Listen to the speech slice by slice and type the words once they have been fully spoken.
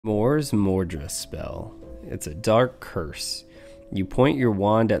Morsmordre Spell. It's a dark curse. You point your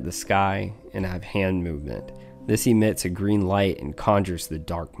wand at the sky and have hand movement. This emits a green light and conjures the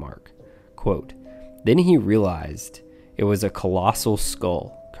dark mark. Quote, then he realized it was a colossal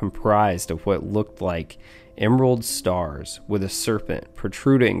skull comprised of what looked like emerald stars with a serpent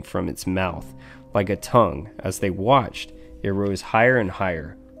protruding from its mouth like a tongue. As they watched, it rose higher and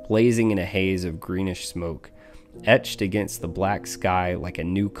higher, blazing in a haze of greenish smoke, etched against the black sky like a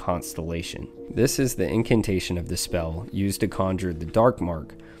new constellation. This is the incantation of the spell used to conjure the Dark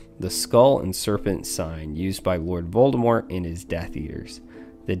Mark, the skull and serpent sign used by Lord Voldemort and his Death Eaters.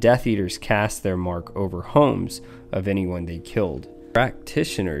 The Death Eaters cast their mark over homes of anyone they killed.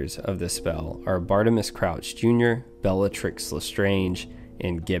 Practitioners of the spell are Bartimus Crouch Jr., Bellatrix Lestrange,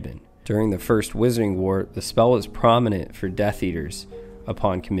 and Gibbon. During the First Wizarding War, the spell was prominent for Death Eaters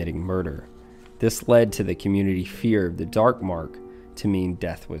upon committing murder. This led to the community fear of the Dark Mark to mean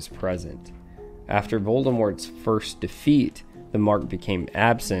death was present. After Voldemort's first defeat, the mark became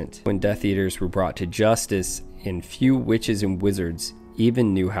absent when Death Eaters were brought to justice, and few witches and wizards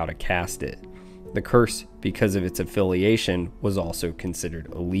even knew how to cast it. The curse, because of its affiliation, was also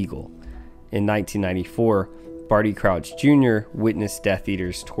considered illegal. In 1994, Barty Crouch Jr. witnessed Death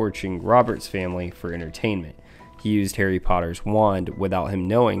Eaters torturing Robert's family for entertainment. He used Harry Potter's wand without him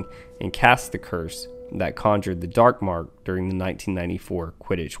knowing and cast the curse that conjured the Dark Mark during the 1994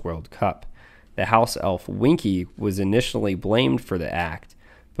 Quidditch World Cup. The house elf Winky was initially blamed for the act,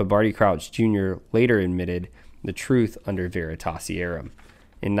 but Barty Crouch Jr. later admitted the truth under Veritasiarum.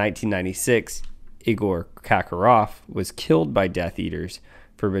 In 1996, Igor Karkaroff was killed by Death Eaters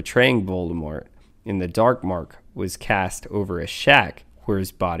for betraying Voldemort, and the Dark Mark was cast over a shack where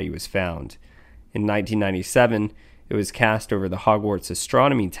his body was found. In 1997, it was cast over the Hogwarts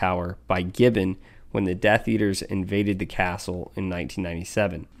Astronomy Tower by Gibbon when the Death Eaters invaded the castle in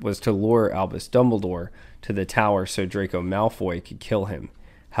 1997. It was to lure Albus Dumbledore to the tower so Draco Malfoy could kill him.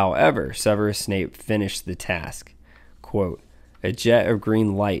 However, Severus Snape finished the task. Quote, a jet of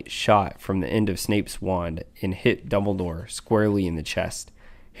green light shot from the end of Snape's wand and hit Dumbledore squarely in the chest.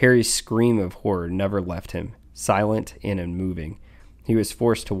 Harry's scream of horror never left him, silent and unmoving. He was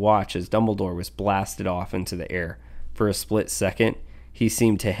forced to watch as Dumbledore was blasted off into the air. For a split second, he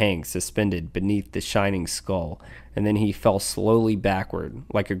seemed to hang suspended beneath the shining skull, and then he fell slowly backward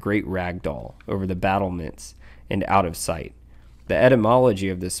like a great rag doll over the battlements and out of sight. The etymology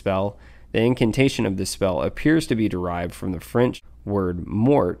of this spell, the incantation of this spell, appears to be derived from the French word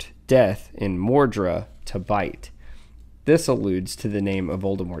mort, death, and mordre, to bite. This alludes to the name of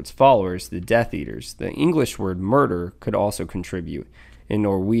Voldemort's followers, the Death Eaters. The English word murder could also contribute. In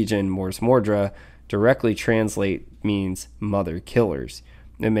Norwegian, Morsmordre directly translate means mother killers.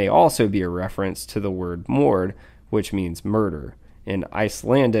 It may also be a reference to the word mord, which means murder. In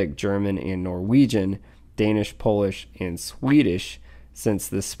Icelandic, German, and Norwegian, Danish, Polish, and Swedish, since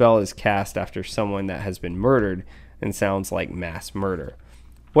the spell is cast after someone that has been murdered and sounds like mass murder.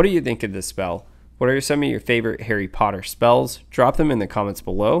 What do you think of this spell? What are some of your favorite Harry Potter spells? Drop them in the comments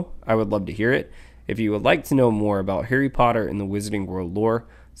below. I would love to hear it. If you would like to know more about Harry Potter and the Wizarding World lore,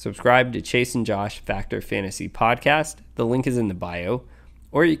 subscribe to Chase and Josh Factor Fantasy Podcast. The link is in the bio.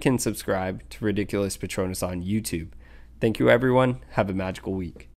 Or you can subscribe to Ridiculous Patronus on YouTube. Thank you, everyone. Have a magical week.